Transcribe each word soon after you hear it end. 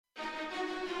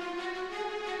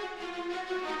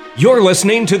You're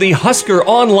listening to the Husker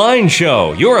Online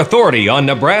Show, your authority on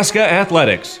Nebraska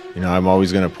athletics. You know, I'm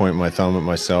always going to point my thumb at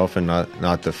myself and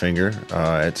not the finger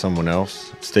at someone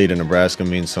else. State of Nebraska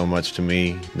means so much to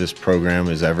me. This program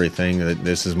is everything.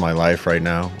 This is my life right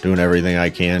now. Doing everything I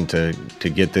can to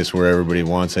get this where everybody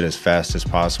wants it as fast as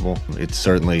possible. It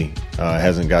certainly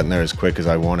hasn't gotten there as quick as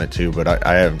I want it to, but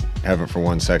I haven't for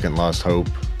 1 second lost hope.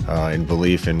 In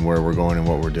belief in where we're going and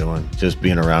what we're doing. Just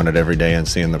being around it every day and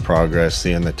seeing the progress,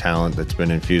 seeing the talent that's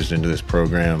been infused into this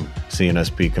program, seeing us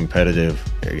be competitive.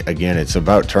 Again, it's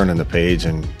about turning the page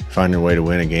and finding a way to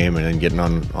win a game and then getting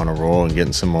on a roll and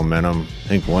getting some momentum. I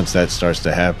think once that starts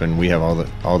to happen, we have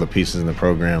all the pieces in the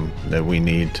program that we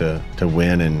need to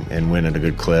win and win at a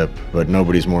good clip. But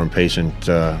nobody's more impatient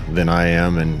than I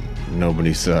am, and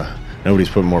nobody's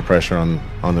putting more pressure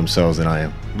on themselves than I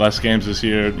am. Less games this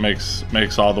year makes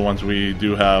all the ones we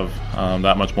do have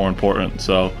that much more important.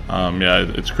 So,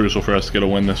 it's crucial for us to get a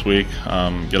win this week,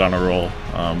 get on a roll.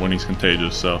 Winning's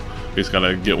contagious, so we just got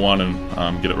to get one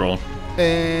and get it rolling.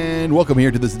 And welcome here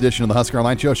to this edition of the Husker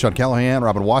Online Show. Sean Callahan,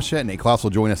 Robin Washut, and Nate Klaus will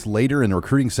join us later in the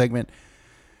recruiting segment.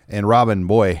 And Robin,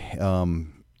 boy,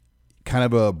 kind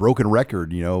of a broken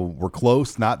record. You know, we're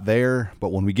close, not there, but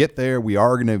when we get there, we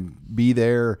are going to be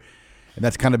there. And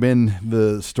that's kind of been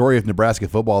the story of Nebraska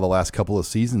football the last couple of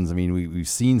seasons. I mean, we've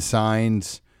seen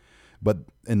signs, but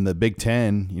in the Big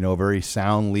Ten, you know, a very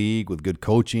sound league with good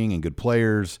coaching and good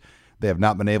players, they have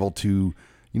not been able to,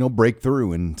 you know, break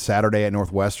through. And Saturday at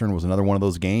Northwestern was another one of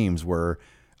those games where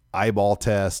eyeball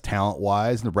test,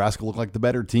 talent-wise, Nebraska looked like the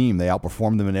better team. They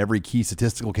outperformed them in every key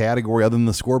statistical category other than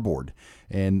the scoreboard.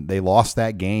 And they lost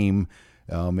that game.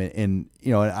 And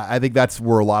you know, I think that's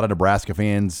where a lot of Nebraska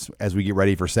fans, as we get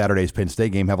ready for Saturday's Penn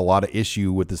State game, have a lot of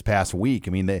issue with this past week.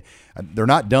 I mean, they're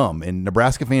not dumb, and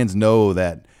Nebraska fans know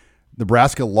that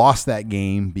Nebraska lost that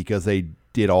game because they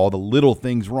did all the little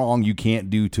things wrong you can't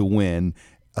do to win,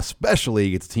 especially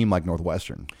against a team like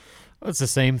Northwestern. Well, it's the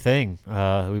same thing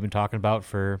we've been talking about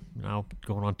for now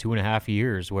going on 2.5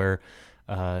 years, where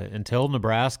until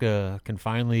Nebraska can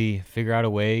finally figure out a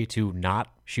way to not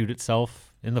shoot itself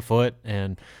in the foot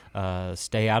and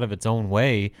stay out of its own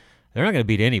way, they're not going to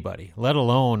beat anybody, let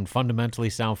alone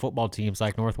fundamentally sound football teams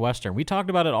like Northwestern. We talked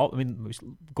about it all. I mean,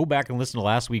 go back and listen to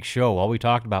last week's show. All we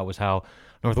talked about was how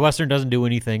Northwestern doesn't do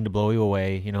anything to blow you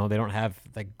away. You know, they don't have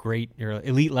like great or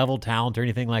elite level talent or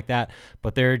anything like that,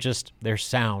 but they're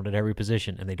sound at every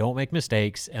position, and they don't make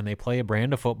mistakes, and they play a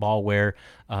brand of football where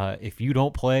if you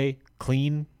don't play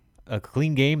a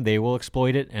clean game, they will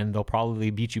exploit it, and they'll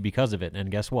probably beat you because of it. And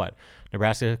guess what?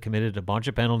 Nebraska committed a bunch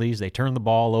of penalties. They turned the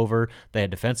ball over. They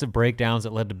had defensive breakdowns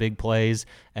that led to big plays.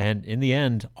 And in the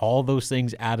end, all those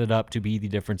things added up to be the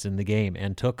difference in the game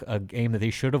and took a game that they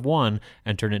should have won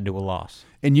and turned it into a loss.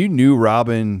 And you knew,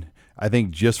 Robin, I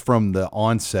think just from the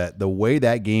onset, the way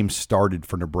that game started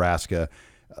for Nebraska,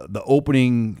 the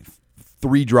opening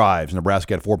 3 drives,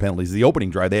 Nebraska had 4 penalties. The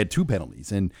opening drive, they had 2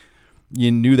 penalties. And you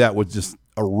knew that was just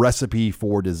a recipe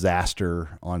for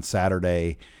disaster on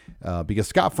Saturday because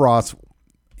Scott Frost,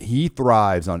 he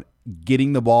thrives on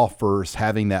getting the ball first,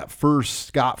 having that first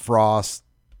Scott Frost,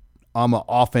 I'm an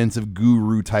offensive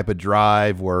guru type of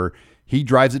drive where he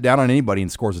drives it down on anybody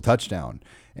and scores a touchdown.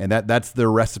 And that's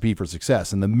their recipe for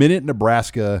success. And the minute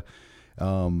Nebraska,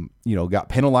 got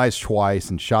penalized twice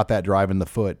and shot that drive in the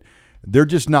foot, they're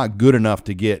just not good enough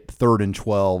to get 3rd and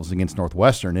 12s against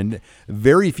Northwestern. And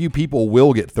very few people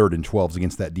will get 3rd and 12s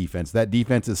against that defense. That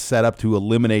defense is set up to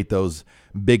eliminate those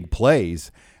big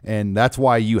plays. And that's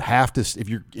why you have to, if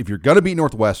you're going to beat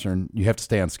Northwestern, you have to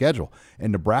stay on schedule.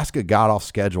 And Nebraska got off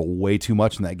schedule way too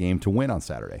much in that game to win on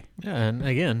Saturday. Yeah, and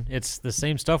again, it's the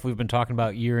same stuff we've been talking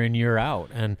about year in, year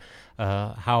out, and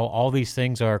how all these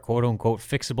things are quote-unquote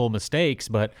fixable mistakes,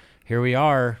 but here we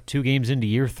are 2 games into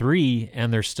year 3,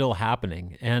 and they're still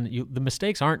happening. And the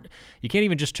mistakes aren't – you can't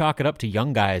even just chalk it up to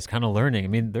young guys kind of learning. I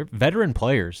mean, they're veteran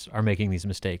players are making these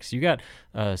mistakes. You got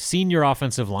senior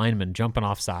offensive linemen jumping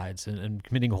off sides and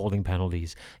committing holding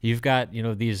penalties. You've got,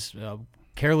 these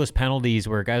careless penalties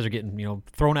where guys are getting,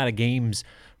 thrown out of games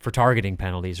for targeting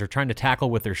penalties or trying to tackle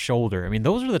with their shoulder. I mean,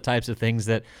 those are the types of things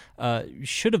that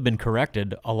should have been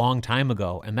corrected a long time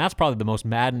ago. And that's probably the most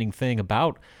maddening thing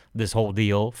about this whole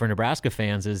deal for Nebraska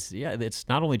fans is, it's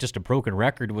not only just a broken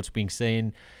record, what's being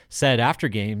said after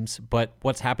games, but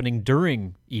what's happening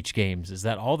during each games is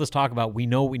that all this talk about, we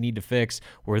know what we need to fix,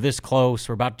 we're this close,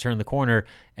 we're about to turn the corner,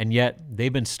 and yet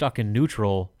they've been stuck in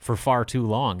neutral for far too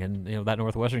long. And that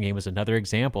Northwestern game was another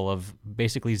example of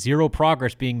basically zero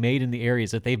progress being made in the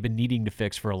areas that they've been needing to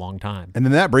fix for a long time. And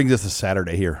then that brings us to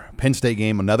Saturday here. Penn State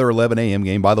game, another 11 a.m.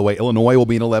 game. By the way, Illinois will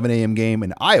be an 11 a.m. game.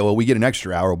 In Iowa, we get an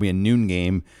extra hour. It'll be a noon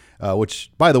game.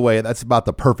 which, by the way, that's about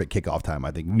the perfect kickoff time.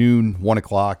 I think noon, 1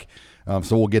 o'clock.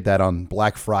 So we'll get that on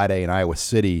Black Friday in Iowa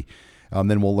City.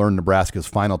 Then we'll learn Nebraska's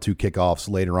final 2 kickoffs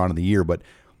later on in the year. But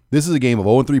this is a game of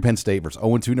 0-3 Penn State versus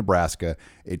 0-2 Nebraska.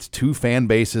 It's 2 fan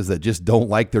bases that just don't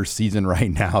like their season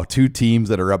right now. 2 teams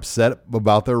that are upset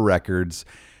about their records.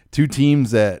 2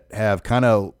 teams that have kind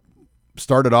of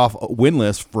started off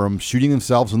winless from shooting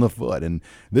themselves in the foot. And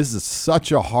this is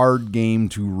such a hard game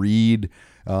to read.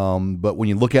 But when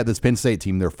you look at this Penn State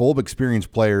team, they're full of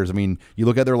experienced players. I mean, you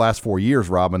look at their last 4 years,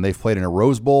 Robin, they've played in a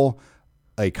Rose Bowl,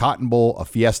 a Cotton Bowl, a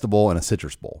Fiesta Bowl, and a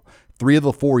Citrus Bowl. 3 of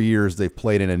the 4 years they've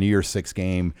played in a New Year's Six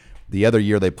game. The other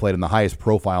year they played in the highest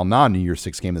profile non-New Year's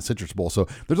Six game, the Citrus Bowl. So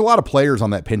there's a lot of players on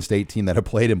that Penn State team that have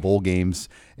played in bowl games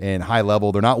and high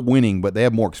level. They're not winning, but they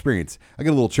have more experience. I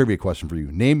got a little trivia question for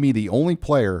you. Name me the only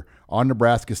player on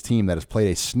Nebraska's team that has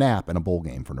played a snap in a bowl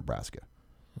game for Nebraska.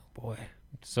 Oh, boy.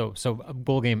 So a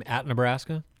bowl game at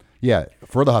Nebraska? Yeah,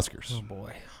 for the Huskers. Oh,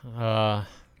 boy.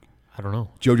 I don't know.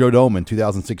 JoJo Dome in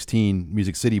 2016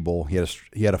 Music City Bowl. He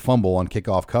had a fumble on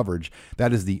kickoff coverage.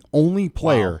 That is the only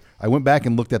player. Wow. I went back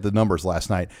and looked at the numbers last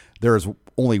night. There is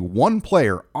only one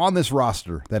player on this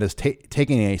roster that has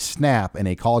taken a snap in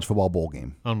a college football bowl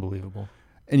game. Unbelievable.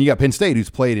 And you got Penn State,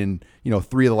 who's played in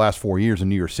 3 of the last 4 years in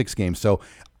New Year's Six games. So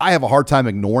I have a hard time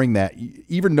ignoring that.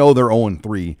 Even though they're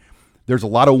 0-3, there's a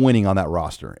lot of winning on that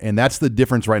roster, and that's the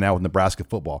difference right now with Nebraska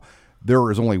football.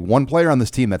 There is only one player on this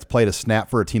team that's played a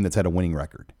snap for a team that's had a winning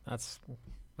record. That's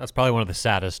probably one of the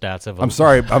saddest stats of. I'm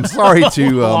sorry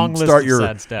to start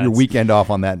your weekend off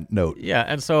on that note. Yeah,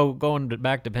 and so going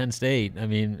back to Penn State, I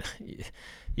mean,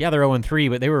 yeah, they're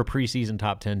 0-3, but they were a preseason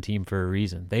top 10 team for a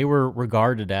reason. They were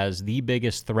regarded as the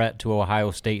biggest threat to Ohio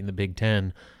State in the Big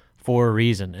Ten for a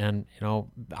reason. And,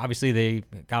 obviously they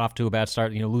got off to a bad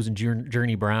start, losing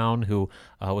Journey Brown, who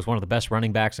was one of the best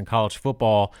running backs in college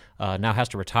football, now has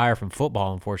to retire from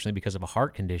football, unfortunately, because of a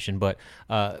heart condition. But,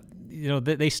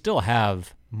 they still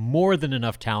have more than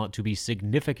enough talent to be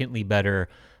significantly better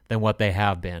than what they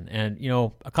have been. And,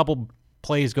 a couple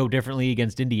plays go differently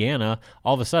against Indiana,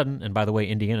 all of a sudden, and by the way,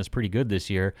 Indiana's pretty good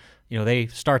this year, they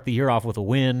start the year off with a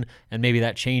win, and maybe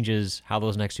that changes how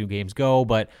those next 2 games go.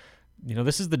 But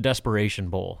this is the desperation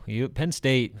bowl. Penn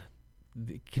State,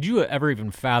 could you ever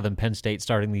even fathom Penn State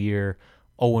starting the year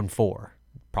 0-4?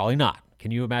 Probably not.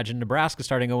 Can you imagine Nebraska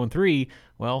starting 0-3?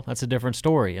 Well, that's a different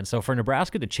story. And so for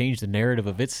Nebraska to change the narrative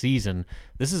of its season,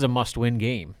 this is a must-win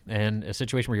game. And a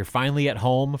situation where you're finally at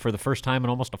home for the first time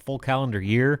in almost a full calendar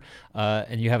year,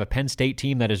 and you have a Penn State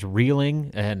team that is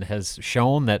reeling and has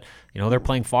shown that, they're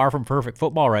playing far from perfect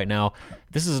football right now.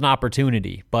 This is an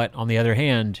opportunity. But on the other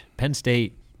hand, Penn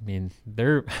State, I mean,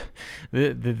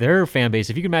 their fan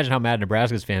base, if you can imagine how mad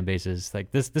Nebraska's fan base is,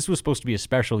 like this was supposed to be a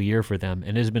special year for them,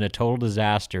 and it has been a total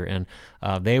disaster, and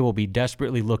they will be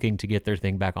desperately looking to get their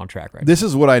thing back on track right now. This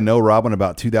is what I know, Robin,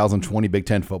 about 2020 Big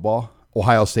Ten football.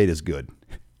 Ohio State is good.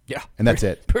 Yeah. And that's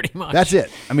it. Pretty much. That's it.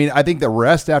 I mean, I think the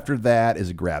rest after that is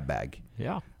a grab bag.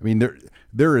 Yeah. I mean,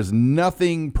 there is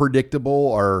nothing predictable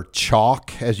or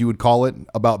chalk, as you would call it,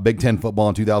 about Big Ten football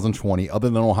in 2020 other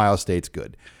than Ohio State's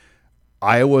good.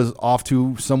 Iowa's off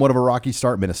to somewhat of a rocky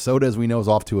start. Minnesota, as we know, is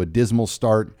off to a dismal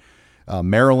start.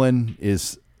 Maryland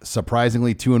is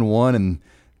surprisingly 2-1, and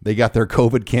they got their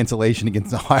COVID cancellation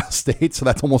against Ohio State, so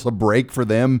that's almost a break for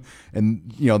them.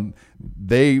 And,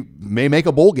 they may make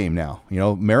a bowl game now.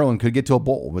 Maryland could get to a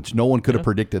bowl, which no one could have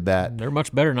predicted that. They're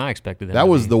much better than I expected them That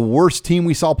was the worst team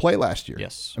we saw play last year.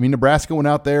 Yes. I mean, Nebraska went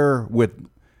out there with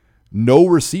no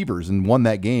receivers and won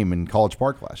that game in College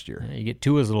Park last year. Yeah, you get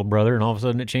Tua's little brother, and all of a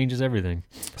sudden it changes everything.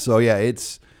 So, yeah,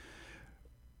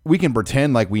 we can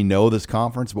pretend like we know this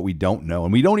conference, but we don't know.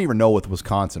 And we don't even know with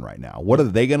Wisconsin right now. What are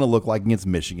they going to look like against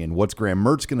Michigan? What's Graham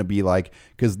Mertz going to be like?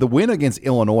 Because the win against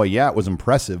Illinois, yeah, it was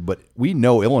impressive, but we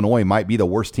know Illinois might be the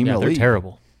worst team in the league. They're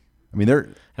terrible. I mean,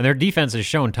 their defense has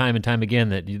shown time and time again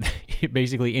that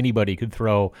basically anybody could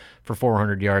throw for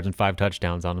 400 yards and 5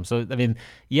 touchdowns on them. So, I mean,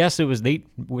 yes,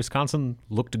 Wisconsin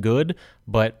looked good,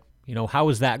 but how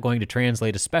is that going to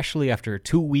translate, especially after a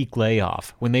 2-week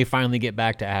layoff when they finally get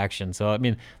back to action? So, I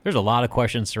mean, there's a lot of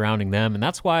questions surrounding them, and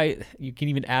that's why you can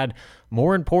even add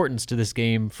more importance to this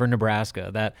game for Nebraska,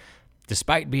 that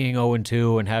despite being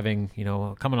 0-2 and having,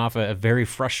 coming off a very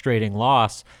frustrating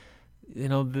loss,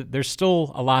 there's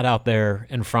still a lot out there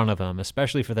in front of them,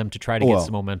 especially for them to try to get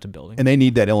some momentum building. And they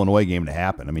need that Illinois game to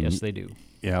happen. I mean, yes, they do.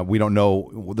 Yeah, we don't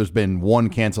know. There's been 1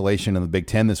 cancellation in the Big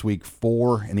Ten this week,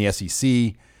 4 in the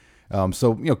SEC.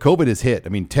 So, COVID has hit. I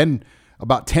mean,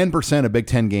 about 10% of Big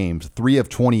Ten games, 3 of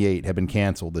 28 have been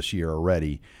canceled this year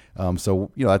already. So,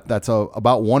 that's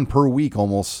about 1 per week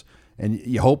almost. And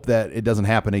you hope that it doesn't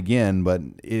happen again, but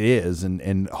it is.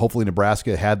 And hopefully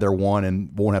Nebraska had their one and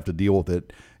won't have to deal with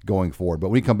it going forward. But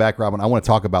when we come back, Robin, I want to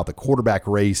talk about the quarterback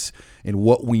race and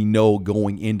what we know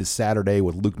going into Saturday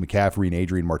with Luke McCaffrey and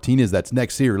Adrian Martinez. That's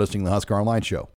next here, listening to the Husker Online Show.